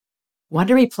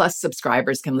Wondery Plus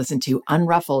subscribers can listen to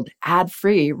Unruffled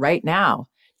ad-free right now.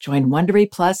 Join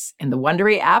Wondery Plus in the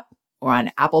Wondery app or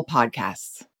on Apple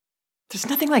Podcasts. There's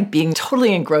nothing like being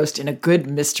totally engrossed in a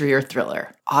good mystery or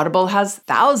thriller. Audible has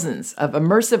thousands of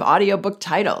immersive audiobook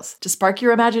titles to spark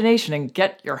your imagination and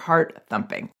get your heart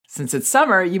thumping. Since it's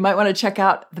summer, you might want to check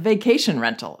out The Vacation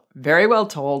Rental. Very well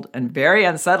told and very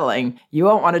unsettling. You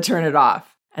won't want to turn it off.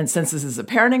 And since this is a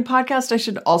parenting podcast, I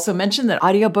should also mention that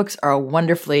audiobooks are a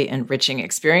wonderfully enriching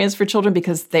experience for children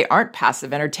because they aren't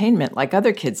passive entertainment like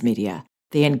other kids' media.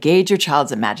 They engage your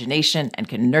child's imagination and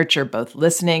can nurture both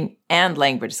listening and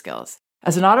language skills.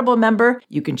 As an Audible member,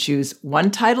 you can choose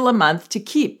one title a month to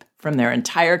keep from their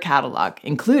entire catalog,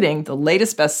 including the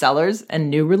latest bestsellers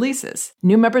and new releases.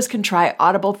 New members can try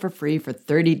Audible for free for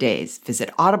 30 days.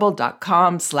 Visit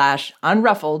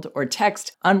audible.com/unruffled or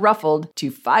text unruffled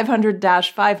to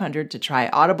 500-500 to try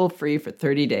Audible free for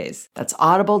 30 days. That's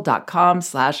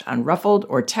audible.com/unruffled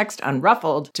or text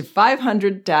unruffled to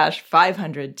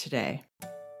 500-500 today.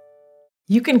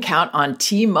 You can count on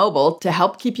T-Mobile to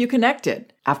help keep you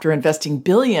connected. After investing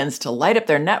billions to light up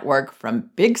their network from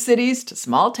big cities to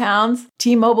small towns,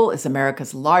 T-Mobile is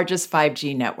America's largest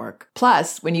 5G network.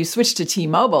 Plus, when you switch to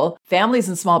T-Mobile, families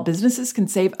and small businesses can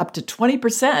save up to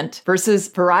 20% versus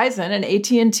Verizon and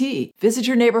AT&T. Visit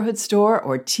your neighborhood store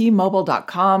or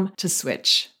T-Mobile.com to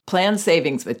switch. Plan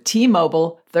savings with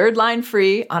T-Mobile, third line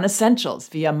free on essentials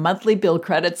via monthly bill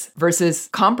credits versus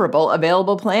comparable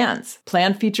available plans.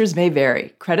 Plan features may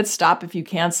vary. Credits stop if you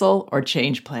cancel or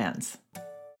change plans.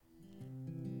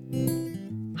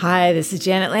 Hi, this is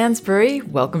Janet Lansbury.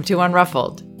 Welcome to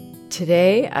Unruffled.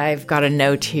 Today, I've got a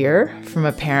note here from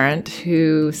a parent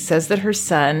who says that her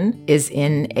son is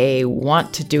in a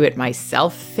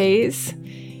want-to-do-it-myself phase.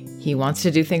 He wants to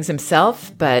do things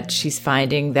himself, but she's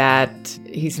finding that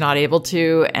he's not able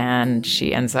to, and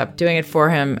she ends up doing it for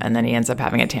him, and then he ends up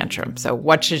having a tantrum. So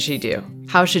what should she do?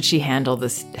 How should she handle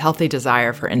this healthy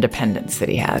desire for independence that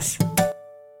he has?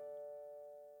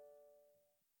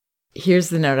 Here's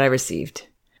the note I received.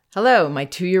 Hello, my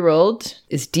 2-year-old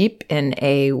is deep in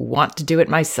a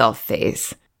want-to-do-it-myself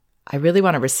phase. I really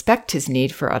want to respect his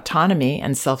need for autonomy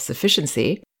and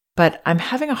self-sufficiency, but I'm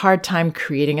having a hard time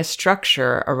creating a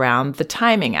structure around the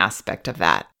timing aspect of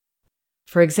that.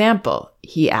 For example,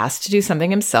 he asked to do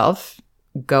something himself,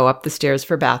 go up the stairs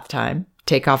for bath time,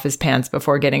 take off his pants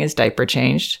before getting his diaper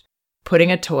changed,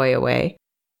 putting a toy away,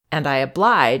 and I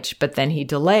oblige, but then he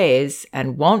delays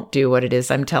and won't do what it is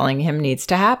I'm telling him needs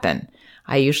to happen.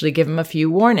 I usually give him a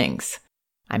few warnings.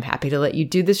 I'm happy to let you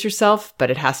do this yourself, but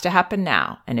it has to happen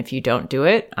now, and if you don't do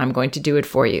it, I'm going to do it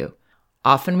for you.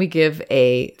 Often we give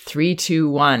a 3, 2,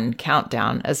 1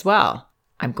 countdown as well.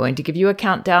 I'm going to give you a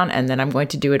countdown and then I'm going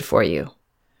to do it for you.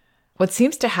 What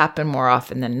seems to happen more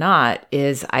often than not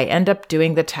is I end up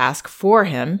doing the task for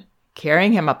him,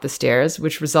 carrying him up the stairs,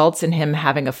 which results in him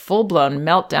having a full-blown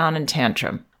meltdown and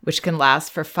tantrum, which can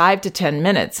last for 5 to 10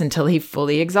 minutes until he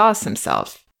fully exhausts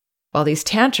himself. While he's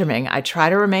tantruming, I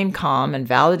try to remain calm and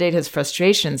validate his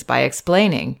frustrations by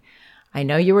explaining, I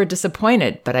know you were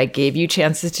disappointed, but I gave you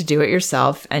chances to do it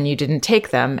yourself and you didn't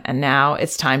take them, and now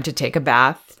it's time to take a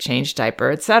bath, change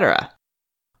diaper, etc.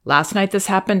 Last night this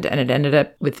happened and it ended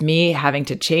up with me having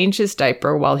to change his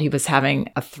diaper while he was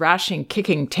having a thrashing,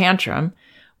 kicking tantrum,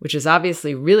 which is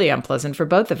obviously really unpleasant for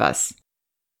both of us.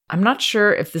 I'm not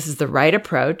sure if this is the right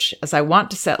approach, as I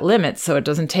want to set limits so it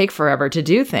doesn't take forever to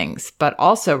do things, but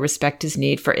also respect his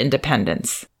need for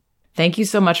independence. Thank you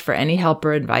so much for any help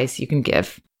or advice you can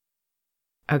give.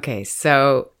 Okay,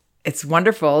 so it's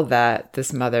wonderful that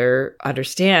this mother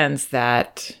understands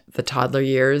that the toddler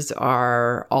years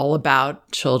are all about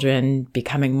children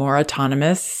becoming more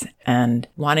autonomous and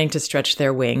wanting to stretch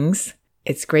their wings.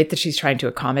 It's great that she's trying to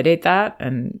accommodate that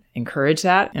and encourage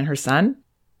that in her son.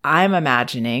 I'm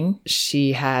imagining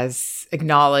she has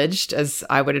acknowledged, as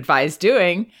I would advise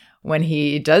doing, when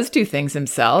he does do things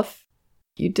himself,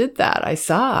 you did that, I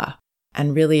saw,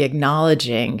 and really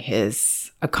acknowledging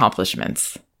his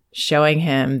accomplishments, showing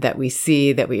him that we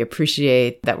see, that we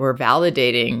appreciate, that we're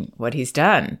validating what he's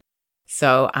done.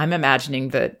 So I'm imagining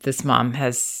that this mom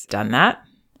has done that.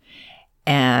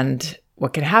 And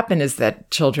what can happen is that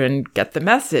children get the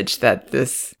message that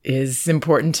this is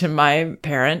important to my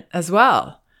parent as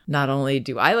well. Not only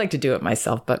do I like to do it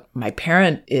myself, but my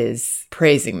parent is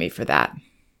praising me for that.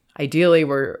 Ideally,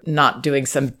 we're not doing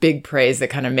some big praise that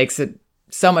kind of makes it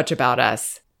so much about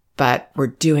us, but we're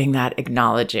doing that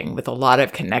acknowledging with a lot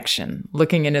of connection,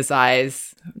 looking in his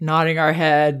eyes, nodding our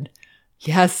head.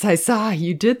 Yes, I saw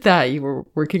you did that. You were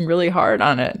working really hard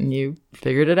on it and you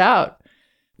figured it out.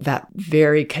 That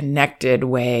very connected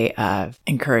way of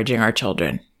encouraging our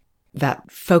children.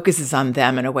 that focuses on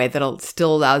them in a way that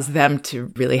still allows them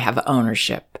to really have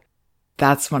ownership.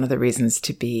 That's one of the reasons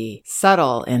to be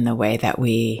subtle in the way that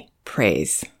we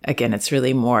praise. Again, it's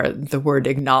really more the word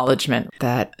acknowledgement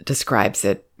that describes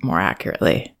it more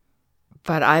accurately.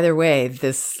 But either way,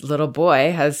 this little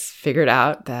boy has figured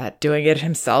out that doing it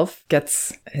himself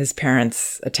gets his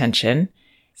parents' attention.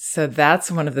 So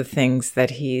that's one of the things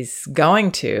that he's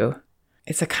going to.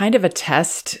 It's a kind of a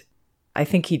test. I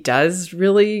think he does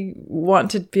really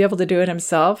want to be able to do it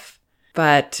himself,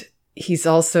 but he's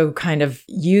also kind of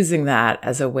using that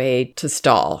as a way to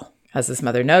stall. As his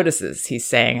mother notices, he's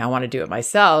saying, I want to do it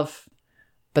myself,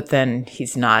 but then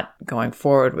he's not going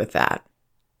forward with that.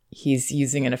 He's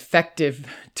using an effective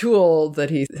tool that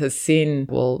he has seen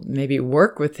will maybe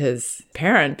work with his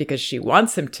parent because she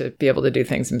wants him to be able to do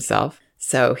things himself.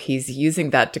 So he's using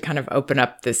that to kind of open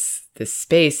up this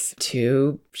space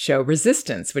to show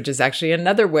resistance, which is actually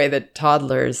another way that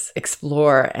toddlers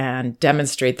explore and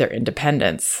demonstrate their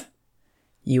independence.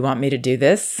 You want me to do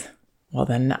this? Well,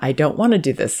 then I don't want to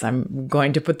do this. I'm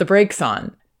going to put the brakes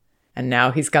on. And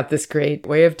now he's got this great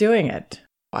way of doing it.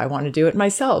 I want to do it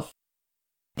myself.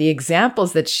 The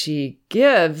examples that she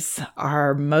gives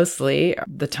are mostly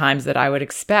the times that I would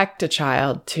expect a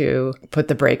child to put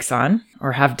the brakes on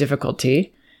or have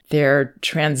difficulty. They're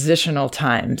transitional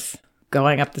times,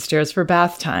 going up the stairs for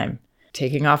bath time,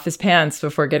 taking off his pants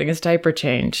before getting his diaper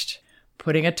changed,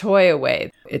 putting a toy away.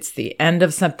 It's the end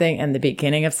of something and the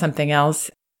beginning of something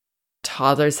else.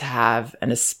 Toddlers have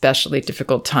an especially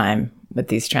difficult time with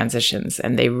these transitions,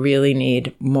 and they really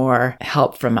need more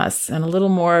help from us and a little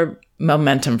more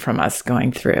momentum from us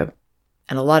going through.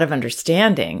 And a lot of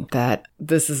understanding that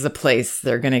this is a place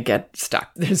they're going to get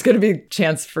stuck. There's going to be a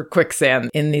chance for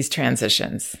quicksand in these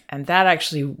transitions. And that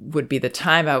actually would be the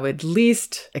time I would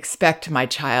least expect my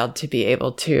child to be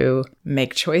able to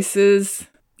make choices,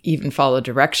 even follow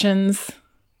directions.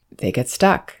 They get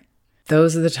stuck.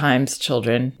 Those are the times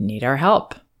children need our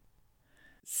help.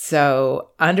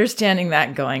 So understanding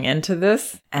that going into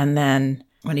this, and then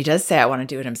when he does say, I want to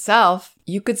do it himself,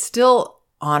 you could still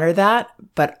honor that,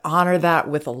 but honor that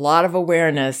with a lot of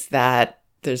awareness that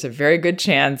there's a very good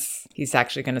chance he's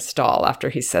actually going to stall after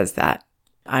he says that.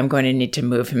 I'm going to need to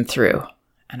move him through.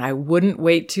 And I wouldn't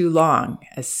wait too long.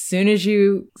 As soon as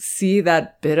you see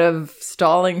that bit of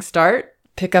stalling start,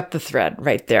 pick up the thread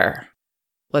right there.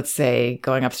 Let's say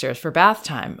going upstairs for bath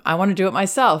time. I want to do it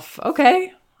myself.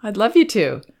 Okay, I'd love you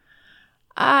to.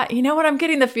 You know what? I'm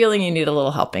getting the feeling you need a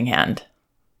little helping hand.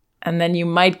 And then you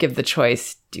might give the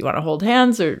choice, do you want to hold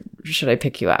hands or should I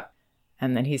pick you up?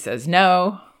 And then he says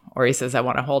no, or he says, I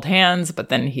want to hold hands, but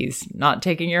then he's not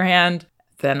taking your hand.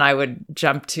 Then I would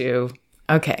jump to,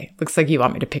 okay, looks like you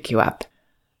want me to pick you up.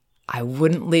 I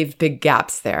wouldn't leave big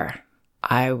gaps there.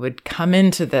 I would come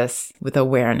into this with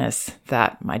awareness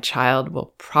that my child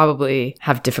will probably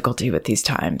have difficulty with these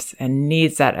times and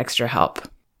needs that extra help.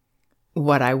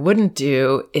 What I wouldn't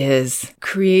do is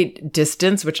create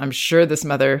distance, which I'm sure this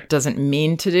mother doesn't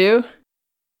mean to do.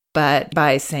 But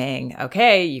by saying,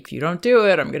 okay, if you don't do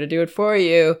it, I'm going to do it for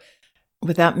you,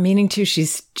 without meaning to,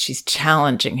 she's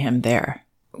challenging him there,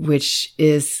 which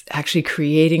is actually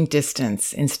creating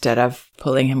distance instead of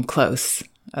pulling him close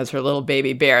as her little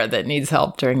baby bear that needs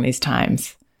help during these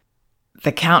times.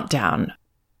 The countdown.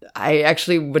 I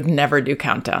actually would never do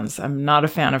countdowns. I'm not a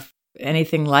fan of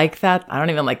anything like that. I don't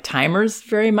even like timers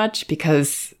very much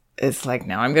because it's like,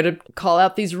 now I'm going to call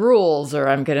out these rules or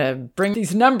I'm going to bring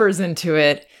these numbers into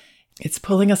it. It's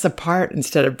pulling us apart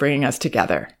instead of bringing us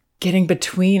together, getting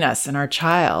between us and our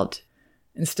child.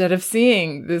 Instead of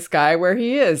seeing this guy where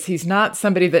he is, he's not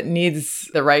somebody that needs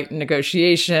the right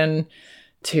negotiation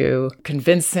to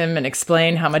convince him and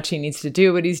explain how much he needs to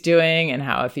do what he's doing and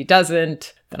how if he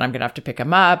doesn't, then I'm going to have to pick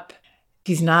him up.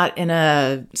 He's not in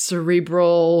a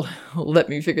cerebral, let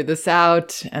me figure this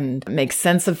out and make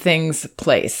sense of things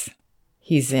place.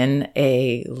 He's in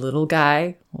a little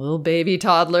guy, little baby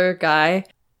toddler guy,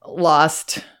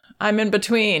 lost. I'm in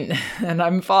between and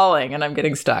I'm falling and I'm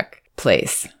getting stuck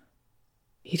place.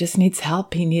 He just needs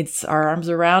help. He needs our arms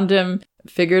around him,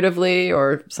 figuratively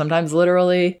or sometimes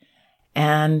literally,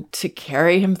 and to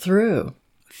carry him through,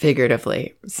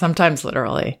 figuratively, sometimes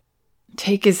literally.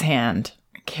 Take his hand,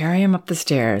 carry him up the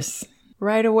stairs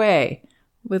right away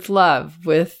with love,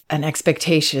 with an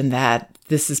expectation that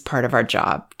this is part of our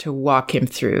job, to walk him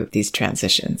through these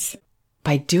transitions.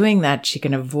 By doing that, she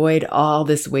can avoid all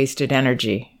this wasted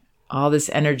energy, all this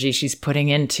energy she's putting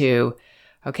into,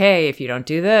 okay, if you don't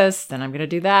do this, then I'm going to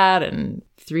do that, and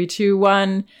 3, 2,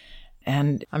 1.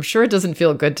 And I'm sure it doesn't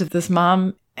feel good to this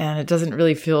mom, and it doesn't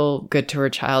really feel good to her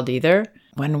child either.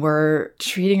 when we're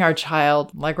treating our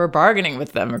child like we're bargaining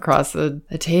with them across a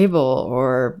table,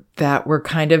 or that we're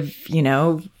kind of,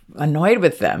 annoyed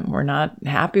with them. We're not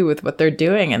happy with what they're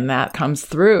doing, and that comes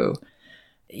through.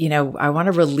 I want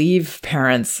to relieve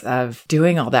parents of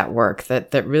doing all that work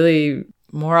that really,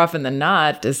 more often than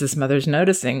not, as this mother's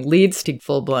noticing, leads to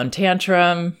full-blown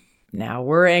tantrum. Now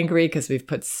we're angry because we've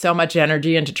put so much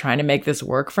energy into trying to make this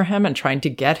work for him and trying to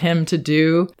get him to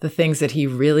do the things that he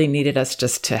really needed us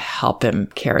just to help him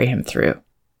carry him through.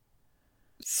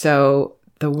 So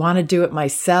the want to do it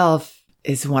myself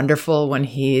is wonderful when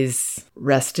he's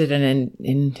rested and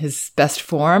in his best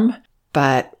form.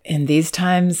 But in these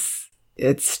times,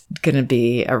 it's going to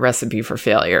be a recipe for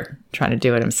failure, trying to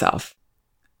do it himself.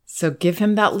 So give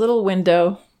him that little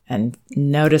window and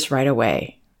notice right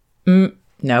away,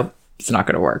 nope. It's not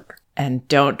going to work. And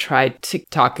don't try to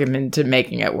talk him into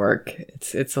making it work.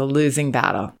 It's a losing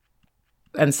battle.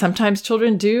 And sometimes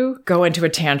children do go into a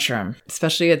tantrum,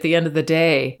 especially at the end of the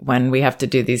day when we have to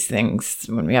do these things,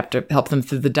 when we have to help them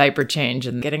through the diaper change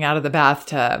and getting out of the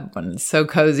bathtub, when it's so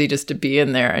cozy just to be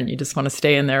in there and you just want to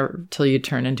stay in there till you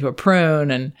turn into a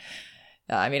prune. And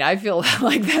I feel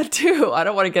like that too. I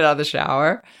don't want to get out of the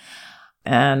shower.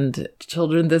 And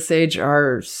children this age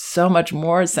are so much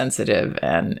more sensitive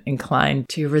and inclined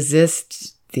to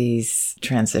resist these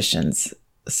transitions,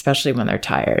 especially when they're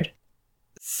tired.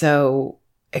 So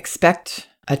expect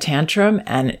a tantrum.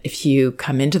 And if you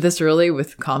come into this early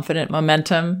with confident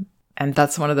momentum, and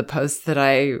that's one of the posts that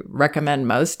I recommend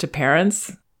most to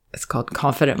parents, it's called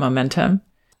Confident Momentum.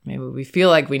 Maybe we feel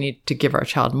like we need to give our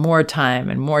child more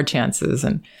time and more chances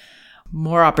and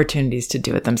more opportunities to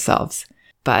do it themselves.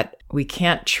 But we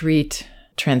can't treat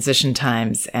transition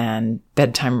times and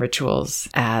bedtime rituals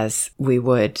as we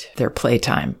would their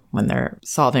playtime when they're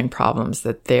solving problems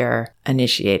that they're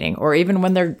initiating, or even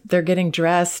when they're getting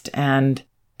dressed and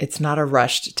it's not a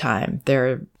rushed time.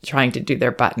 They're trying to do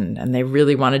their button and they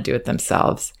really want to do it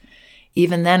themselves.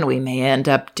 Even then, we may end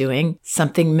up doing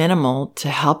something minimal to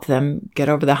help them get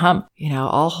over the hump.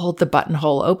 I'll hold the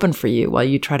buttonhole open for you while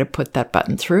you try to put that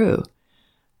button through.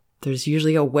 There's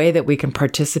usually a way that we can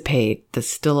participate that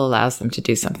still allows them to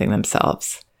do something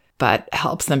themselves, but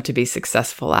helps them to be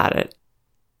successful at it.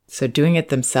 So doing it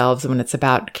themselves when it's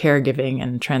about caregiving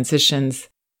and transitions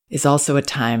is also a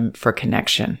time for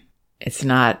connection. It's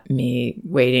not me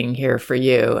waiting here for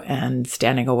you and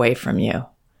standing away from you.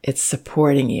 It's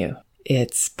supporting you.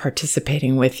 It's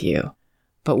participating with you,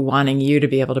 but wanting you to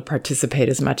be able to participate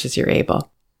as much as you're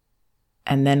able.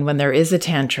 And then when there is a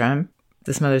tantrum,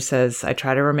 this mother says, I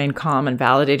try to remain calm and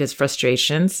validate his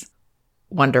frustrations.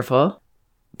 Wonderful.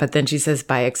 But then she says,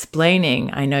 by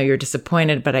explaining, I know you're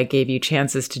disappointed, but I gave you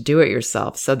chances to do it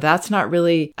yourself. So that's not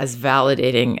really as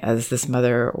validating as this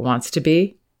mother wants to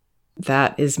be.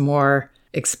 That is more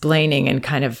explaining and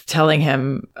kind of telling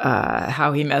him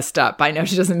how he messed up. I know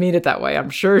she doesn't mean it that way.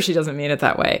 I'm sure she doesn't mean it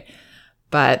that way.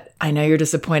 But I know you're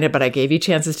disappointed, but I gave you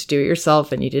chances to do it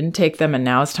yourself and you didn't take them. And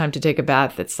now it's time to take a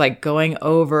bath. It's like going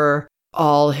over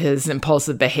all his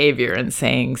impulsive behavior and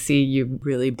saying, see, you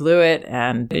really blew it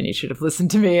and you should have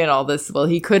listened to me and all this. Well,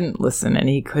 he couldn't listen and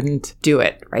he couldn't do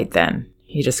it right then.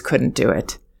 He just couldn't do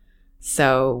it.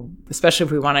 So especially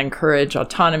if we want to encourage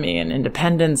autonomy and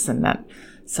independence and that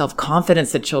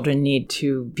self-confidence that children need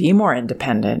to be more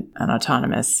independent and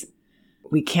autonomous,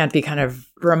 we can't be kind of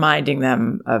reminding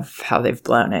them of how they've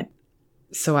blown it.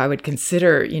 So I would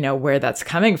consider, where that's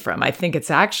coming from. I think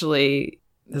it's actually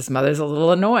this mother's a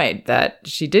little annoyed that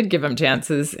she did give him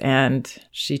chances and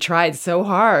she tried so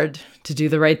hard to do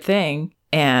the right thing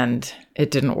and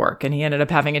it didn't work. And he ended up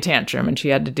having a tantrum and she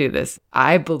had to do this.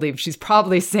 I believe she's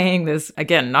probably saying this,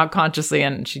 again, not consciously,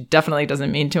 and she definitely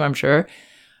doesn't mean to, I'm sure.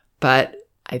 But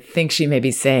I think she may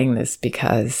be saying this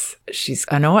because she's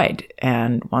annoyed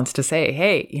and wants to say,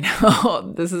 hey,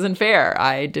 this isn't fair.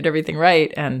 I did everything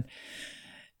right. And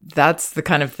that's the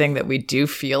kind of thing that we do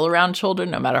feel around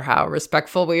children, no matter how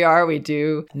respectful we are. We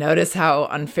do notice how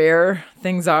unfair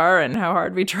things are and how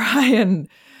hard we try, and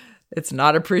it's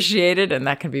not appreciated, and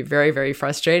that can be very, very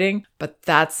frustrating. But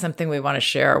that's something we want to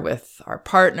share with our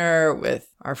partner, with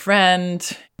our friend,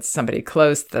 somebody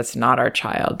close that's not our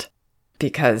child,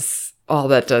 because all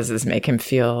that does is make him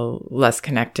feel less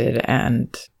connected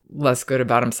and less good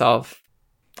about himself,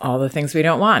 all the things we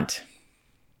don't want.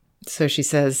 So she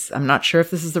says, I'm not sure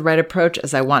if this is the right approach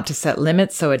as I want to set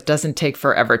limits so it doesn't take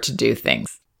forever to do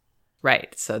things.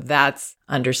 Right. So that's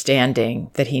understanding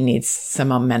that he needs some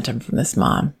momentum from this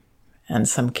mom and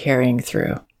some carrying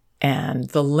through. And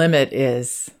the limit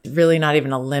is really not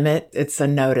even a limit. It's a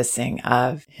noticing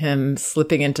of him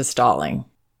slipping into stalling.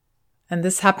 And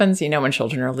this happens, when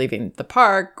children are leaving the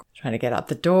park, trying to get out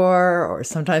the door, or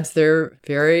sometimes they're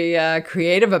very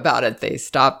creative about it. They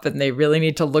stop and they really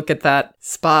need to look at that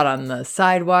spot on the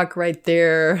sidewalk right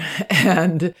there.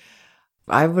 And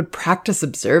I would practice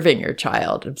observing your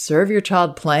child. Observe your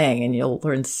child playing, and you'll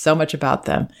learn so much about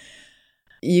them.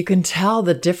 You can tell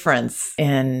the difference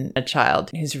in a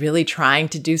child who's really trying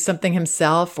to do something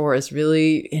himself or is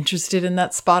really interested in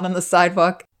that spot on the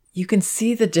sidewalk. You can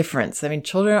see the difference. I mean,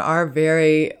 children are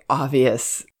very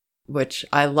obvious, which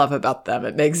I love about them.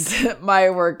 It makes my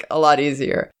work a lot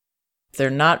easier. They're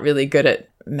not really good at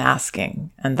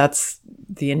masking, and that's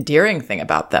the endearing thing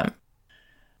about them.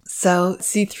 So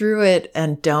see through it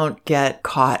and don't get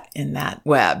caught in that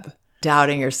web,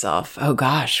 doubting yourself. Oh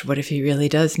gosh, what if he really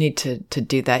does need to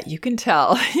do that? You can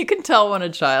tell. You can tell when a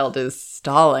child is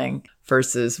stalling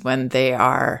versus when they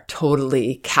are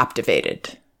totally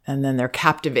captivated. And then they're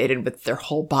captivated with their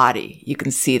whole body. You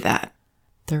can see that.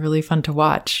 They're really fun to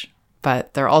watch,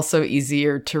 but they're also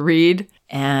easier to read.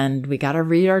 And we got to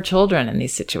read our children in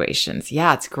these situations.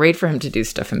 Yeah, it's great for him to do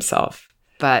stuff himself,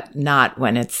 but not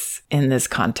when it's in this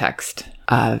context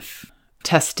of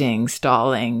testing,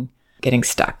 stalling, getting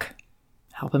stuck.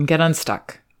 Help him get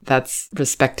unstuck. That's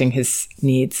respecting his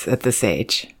needs at this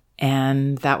age.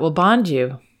 And that will bond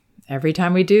you. Every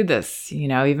time we do this,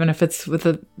 even if it's with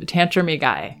a tantrumy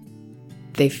guy,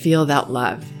 they feel that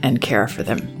love and care for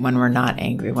them when we're not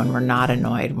angry, when we're not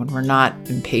annoyed, when we're not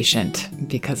impatient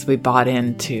because we bought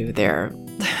into their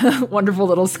wonderful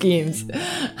little schemes,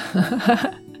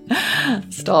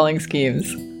 stalling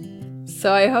schemes.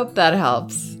 So I hope that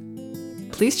helps.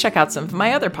 Please check out some of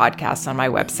my other podcasts on my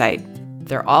website.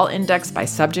 They're all indexed by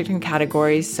subject and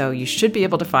categories, so you should be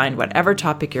able to find whatever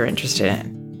topic you're interested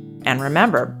in. And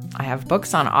remember, I have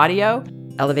books on audio,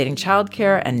 Elevating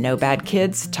Childcare and No Bad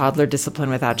Kids, Toddler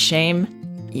Discipline Without Shame.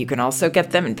 You can also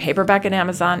get them in paperback at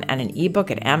Amazon and an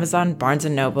ebook at Amazon, Barnes &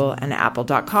 Noble, and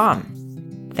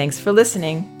Apple.com. Thanks for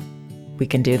listening. We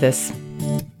can do this.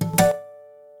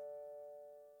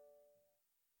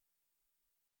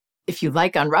 If you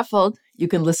like Unruffled, you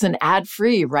can listen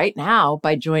ad-free right now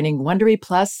by joining Wondery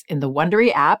Plus in the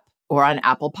Wondery app or on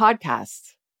Apple Podcasts.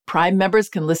 Prime members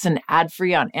can listen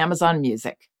ad-free on Amazon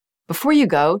Music. Before you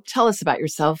go, tell us about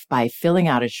yourself by filling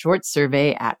out a short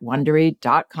survey at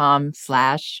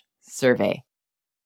Wondery.com/survey.